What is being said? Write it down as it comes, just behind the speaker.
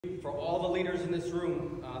For all the leaders in this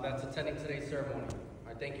room that's attending today's ceremony,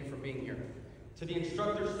 I thank you for being here. To the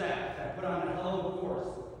instructor staff that put on a hell of a course,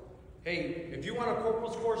 hey, if you want a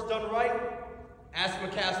corporals course done right, ask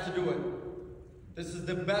McCass to do it. This is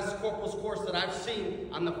the best corporals course that I've seen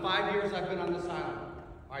on the 5 years I've been on this island.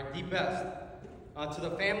 All right, the best. To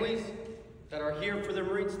the families that are here for the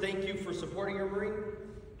Marines, thank you for supporting your Marine.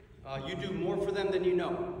 You do more for them than you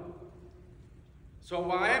know. So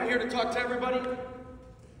while I am here to talk to everybody,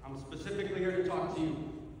 I'm specifically here to talk to you,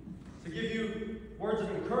 to give you words of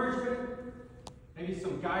encouragement, maybe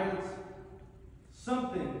some guidance,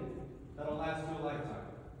 something that'll last you a lifetime.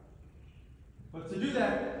 But to do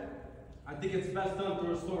that, I think it's best done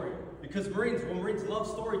through a story. Because Marines love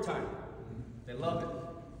story time. They love it.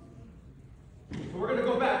 So we're going to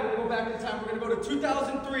go back in time. We're going to go to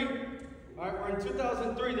 2003. All right, we're in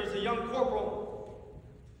 2003. There's a young corporal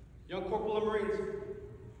of Marines.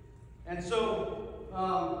 And so,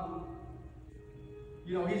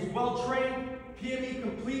 he's well trained, PME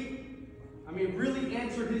complete. I mean, really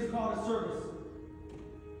answered his call to service.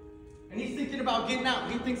 And he's thinking about getting out.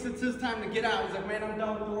 He thinks it's his time to get out. He's like, man, I'm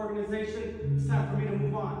done with the organization. It's time for me to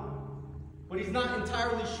move on. But he's not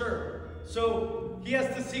entirely sure. So he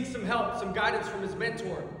has to seek some help, some guidance from his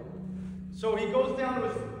mentor. So he goes down to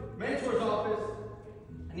his mentor's office,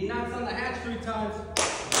 and he knocks on the hatch 3 times.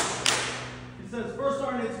 He says, First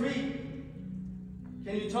Sergeant, it's me.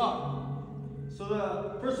 Can you talk? So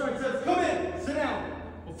the First Sergeant says, come in, sit down.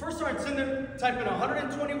 Well, First Sergeant's in there typing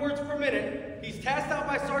 120 words per minute. He's tasked out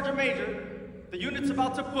by Sergeant Major. The unit's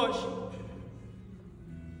about to push.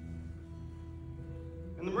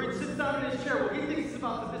 And the Marine sits down in his chair. Well, he thinks he's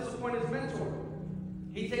about to disappoint his mentor.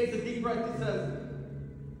 He takes a deep breath. He says,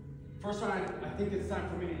 First Sergeant, I think it's time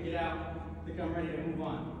for me to get out. I think I'm ready to move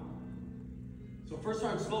on. So First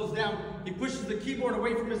Sergeant slows down. He pushes the keyboard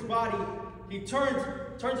away from his body. He turns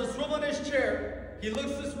a swivel in his chair. He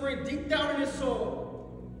looks this Marine deep down in his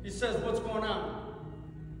soul. He says, what's going on?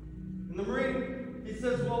 And the Marine, he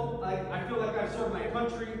says, well, I feel like I've served my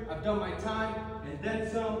country. I've done my time, and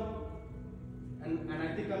then some. And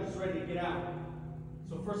I think I'm just ready to get out.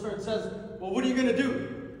 So First Sergeant says, well, what are you going to do?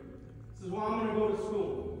 He says, well, I'm going to go to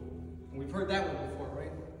school. And we've heard that one before,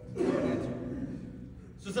 right?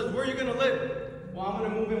 So he says, where are you going to live? Well, I'm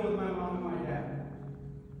going to move in with my mom and my dad.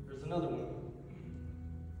 There's another one.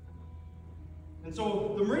 And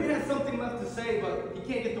so the Marine has something left to say, but he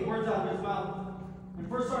can't get the words out of his mouth. And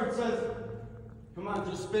First Sergeant says, come on,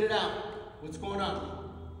 just spit it out. What's going on?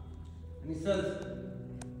 And he says,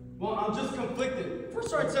 well, I'm just conflicted. First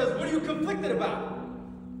Sergeant says, what are you conflicted about?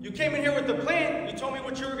 You came in here with the plan. You told me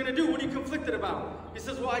what you were going to do. What are you conflicted about? He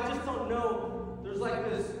says, well, I just don't know. There's like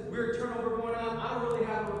this weird turnover going on. I don't really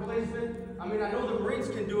have a replacement. I mean, I know the Marines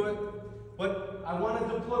can do it, but I want to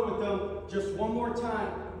deploy with them just one more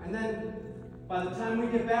time. And then by the time we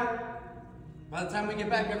get back,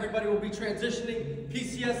 everybody will be transitioning,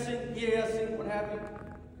 PCSing, EASing, what have you.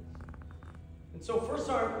 And so First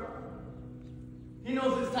Sergeant, he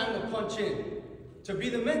knows it's time to punch in, to be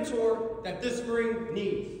the mentor that this Marine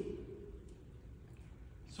needs.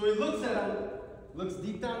 So he looks at him, looks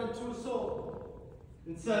deep down into his soul,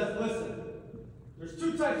 and says, listen, there's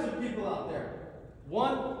 2 types of people out there.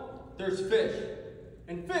 One, there's fish.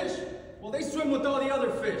 And fish, well, they swim with all the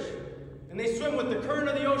other fish. And they swim with the current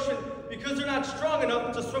of the ocean because they're not strong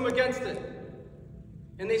enough to swim against it.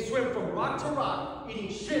 And they swim from rock to rock, eating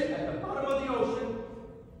shit at the bottom of the ocean,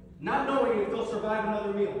 not knowing if they'll survive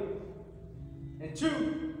another meal. And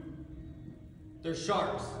 2, they're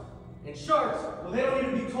sharks. And sharks, well, they don't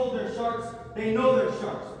need to be told they're sharks. They know they're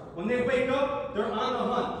sharks. When they wake up, they're on the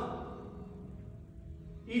hunt.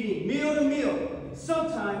 Eating meal to meal, and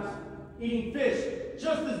sometimes eating fish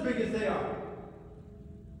just as big as they are.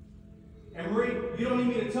 And Marine, you don't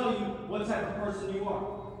need me to tell you what type of person you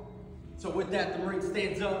are. So with that, the Marine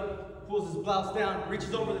stands up, pulls his blouse down,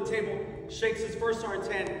 reaches over the table, shakes his First Sergeant's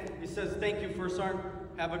hand. He says, thank you, First Sergeant.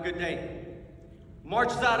 Have a good day.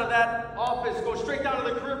 Marches out of that office, goes straight down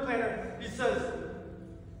to the career planner. He says,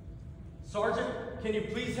 Sergeant, can you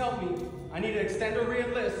please help me? I need to extend or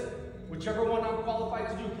re-enlist. Whichever one I'm qualified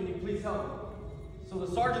to do, can you please help me? So the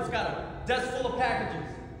sergeant's got a desk full of packages.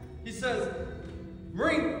 He says,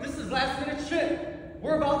 Marine, this is last minute shit.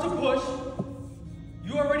 We're about to push.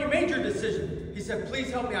 You already made your decision. He said, please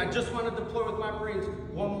help me. I just want to deploy with my Marines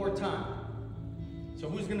one more time. So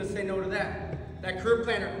who's going to say no to that? That career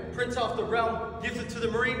planner prints off the realm, gives it to the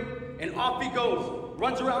Marine, and off he goes.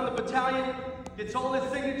 Runs around the battalion, gets all his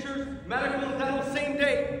signatures, medical and dental same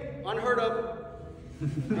day. Unheard of.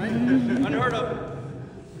 Right? Unheard of.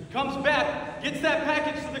 Comes back, gets that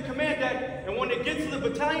package to the command deck, and when it gets to the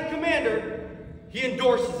battalion commander, he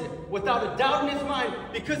endorses it without a doubt in his mind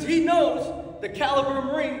because he knows the caliber of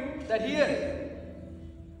Marine that he is.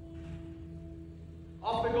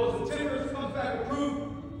 Off it goes the timbers, comes back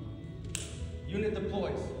approved, unit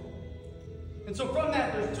deploys. And so from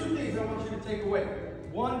that, there's two things I want you to take away.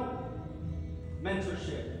 One,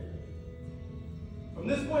 mentorship. From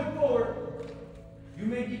this point forward, you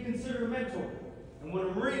may be considered a mentor. And when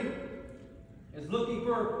a Marine is looking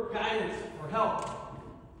for guidance or help,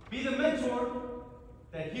 be the mentor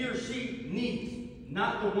that he or she needs,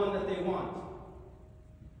 not the one that they want.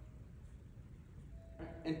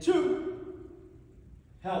 And two,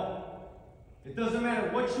 help. It doesn't matter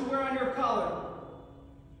what you wear on your collar.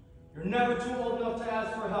 You're never too old enough to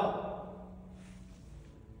ask for help.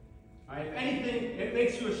 All right, if anything, it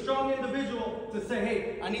makes you a strong individual to say,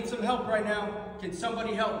 hey, I need some help right now. Can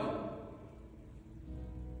somebody help me?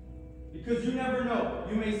 Because you never know.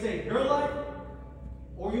 You may save your life,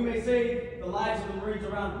 or you may save the lives of the Marines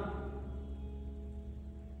around you.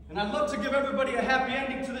 And I'd love to give everybody a happy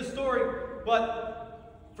ending to this story,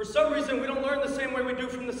 but for some reason we don't learn the same way we do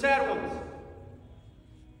from the sad ones.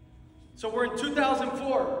 So we're in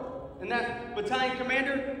 2004. And that battalion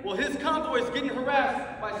commander, well, his convoy is getting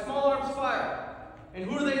harassed by small arms fire. And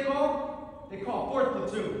who do they call? They call 4th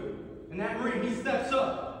Platoon. And that Marine, he steps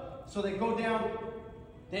up. So they go down,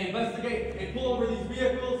 they investigate, they pull over these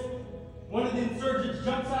vehicles. One of the insurgents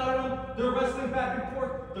jumps out at them. They're wrestling back and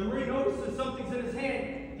forth. The Marine notices something's in his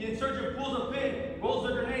hand. The insurgent pulls a pin, rolls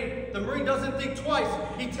a grenade. The Marine doesn't think twice.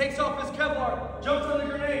 He takes off his Kevlar, jumps on the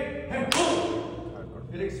grenade, and boom!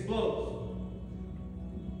 It explodes.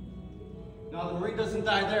 Now, the Marine doesn't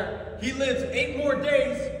die there. He lives 8 more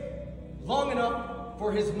days, long enough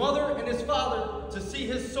for his mother and his father to see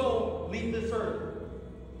his soul leave this earth.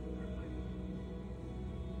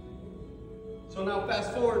 So now,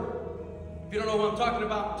 fast forward. If you don't know what I'm talking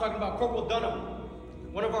about Corporal Dunham,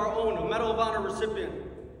 one of our own, a Medal of Honor recipient.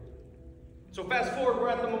 So fast forward, we're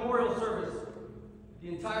at the memorial service. The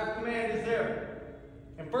entire command is there.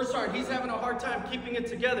 And First Sergeant, he's having a hard time keeping it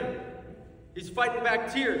together. He's fighting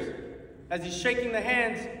back tears as he's shaking the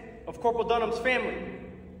hands of Corporal Dunham's family.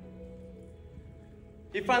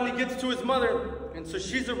 He finally gets to his mother, and so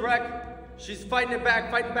she's a wreck. She's fighting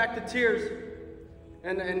back the tears.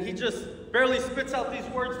 And he just barely spits out these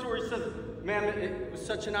words to her. He says, ma'am, it was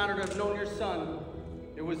such an honor to have known your son.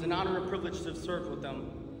 It was an honor and privilege to have served with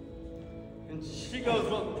them. And she goes,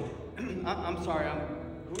 well, I'm sorry,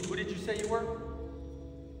 who did you say you were?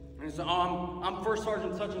 And he said, oh, I'm First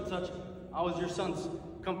Sergeant such and such. I was your son's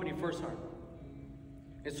company first sergeant.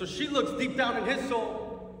 And so she looks deep down in his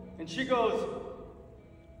soul, and she goes,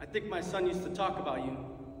 I think my son used to talk about you.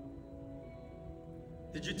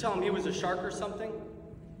 Did you tell him he was a shark or something?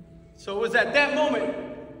 So it was at that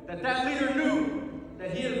moment that that leader knew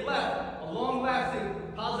that he had left a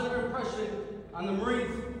long-lasting positive impression on the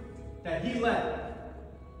Marines that he led,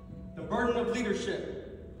 the burden of leadership.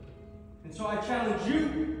 And so I challenge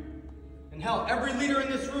you, and hell, every leader in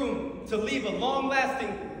this room, to leave a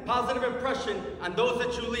long-lasting positive impression on those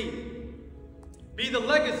that you lead. Be the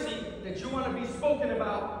legacy that you want to be spoken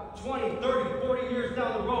about 20, 30, 40 years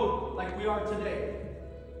down the road like we are today.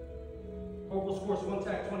 Corporals Force 1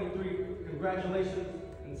 TAC 23, congratulations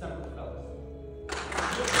and semper fellas.